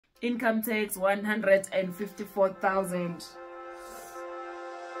Income tax 154,000.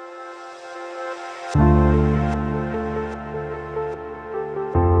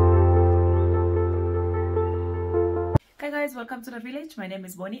 Hi guys, welcome to the village. My name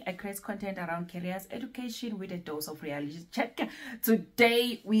is Boni. I create content around careers, education with a dose of reality check.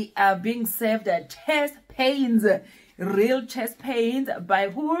 Today we are being served chest pains, real chest pains by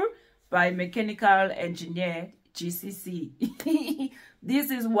who? By mechanical engineer GCC.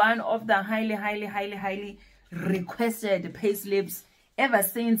 This is one of the highly requested payslips ever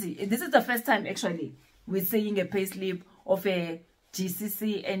since. This is the first time actually we're seeing a payslip of a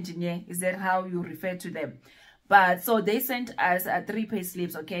GCC engineer. Is that how you refer to them? But so they sent us 3 pay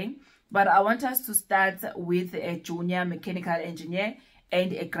slips, okay? But I want us to start with a junior mechanical engineer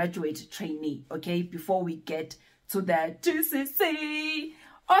and a graduate trainee, okay? Before we get to the GCC.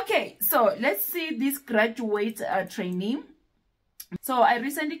 Okay, so let's see this graduate trainee. So I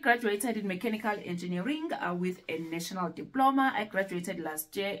recently graduated in mechanical engineering with a national diploma. I graduated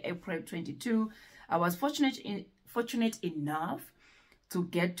last year, April 22. I was fortunate enough to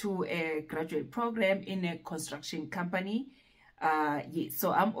get to a graduate program in a construction company.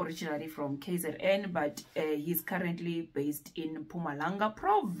 So I'm originally from KZN, but he's currently based in Mpumalanga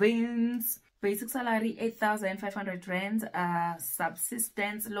province. Basic salary 8,500 rands,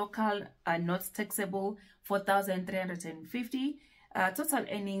 subsistence local, not taxable 4,350, total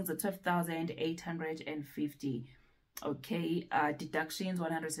earnings 12,850. Okay, deductions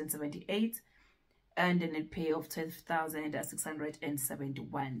 178. And a net pay of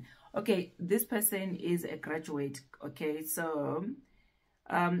 12,671. Okay, this person is a graduate. Okay, so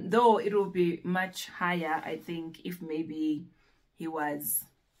though it will be much higher, I think, if maybe he was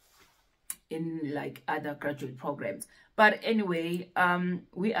in like other graduate programs. But anyway,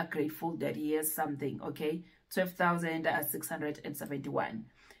 we are grateful that he has something. Okay, 12,671.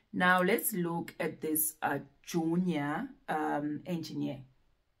 Now let's look at this junior engineer.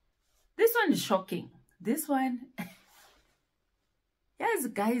 This one is shocking. This one, yes,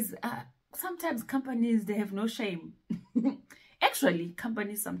 guys, sometimes companies, they have no shame. Actually,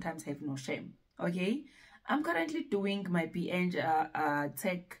 companies sometimes have no shame, okay? I'm currently doing my PN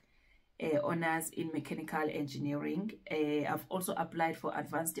tech honors in mechanical engineering. I've also applied for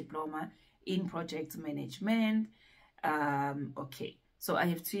advanced diploma in project management. Okay, so I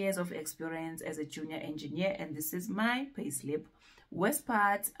have 2 years of experience as a junior engineer, and this is my payslip. Worst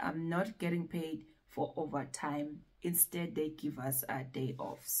part, I'm not getting paid for overtime. Instead, they give us day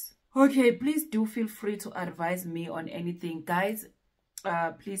offs. Okay, please do feel free to advise me on anything. Guys,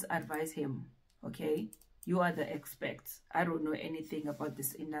 please advise him, okay? You are the experts. I don't know anything about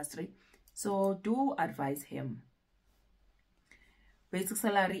this industry. So do advise him. Basic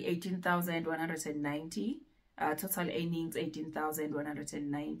salary 18,190. Total earnings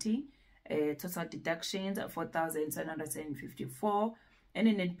 18,190. Total deductions 4,754, and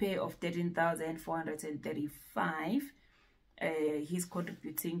a net pay of 13,435. He's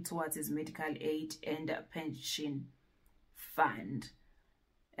contributing towards his medical aid and pension fund.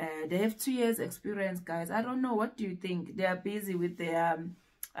 They have 2 years experience, guys. I don't know, what do you think? They are busy with their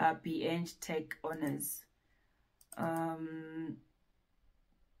PN tech honors.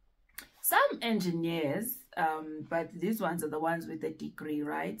 Some engineers, but these ones are the ones with the degree,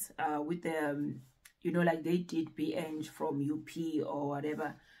 right? With the, you know, like they did PN from UP or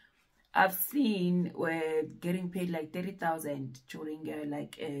whatever. I've seen we're getting paid like 30,000 during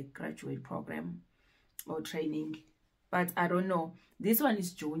like a graduate program or training. But I don't know. This one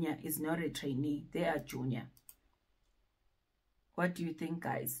is junior. It's not a trainee. They are junior. What do you think,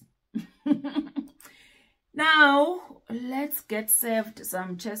 guys? Now, let's get served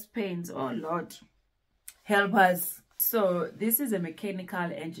some chest pains. Oh, Lord. Help us. So, this is a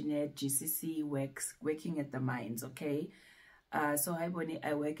mechanical engineer, GCC, working at the mines, okay? So, hi, Boni.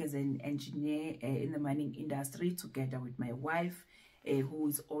 I work as an engineer in the mining industry together with my wife, who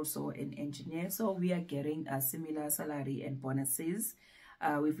is also an engineer. So, we are getting a similar salary and bonuses.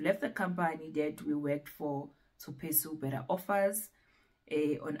 We've left the company that we worked for to pursue better offers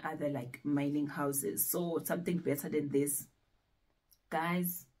on other like mining houses. So something better than this,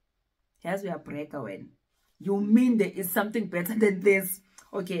 guys. Here's where breaker when you mean there is something better than this.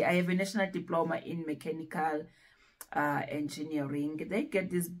 Okay, I have a national diploma in mechanical engineering. They get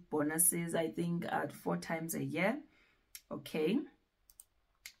these bonuses, I think, 4 times a year. Okay,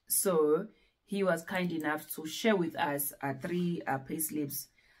 so he was kind enough to share with us 3 pay slips.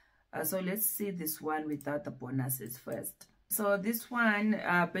 So let's see this one without the bonuses first. So this one,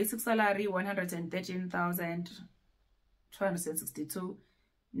 basic salary 113,262,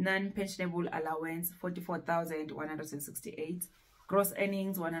 non-pensionable allowance 44,168, Gross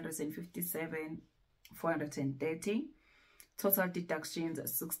earnings 157,430. Total deductions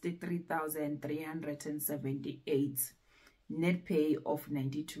 63,378. Net pay of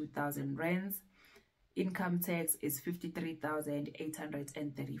 92,000 rands. Income tax is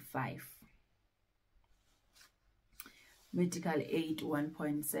 53,835. Medical aid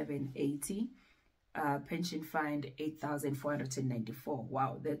 1.780. Pension fund 8,494.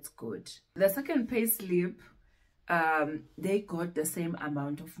 Wow, that's good. The second pay slip, they got the same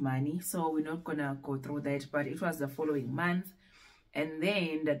amount of money, so we're not gonna go through that, but it was the following month. And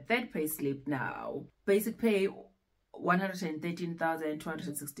then the third pay slip now, basic pay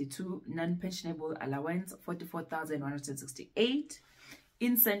 113,262, non-pensionable allowance 44,168,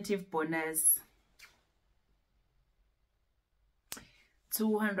 incentive bonus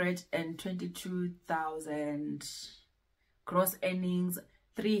 222,000, gross earnings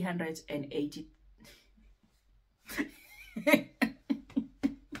 380.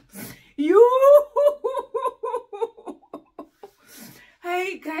 You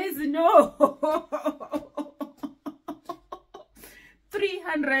hey guys, no.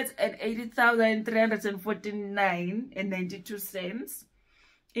 380,349.92.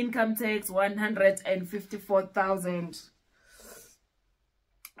 Income tax 154,000.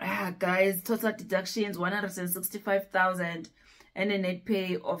 Guys, total deductions 165,000 and a net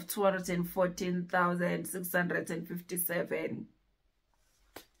pay of 214,657.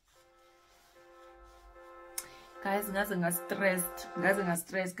 Guys,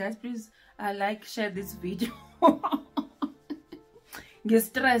 stressed. Guys, please like, share this video. Get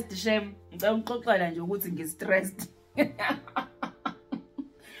stressed, shame. Don't talk like you would get stressed.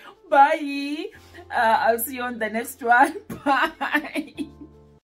 Bye. I'll see you on the next one. Bye.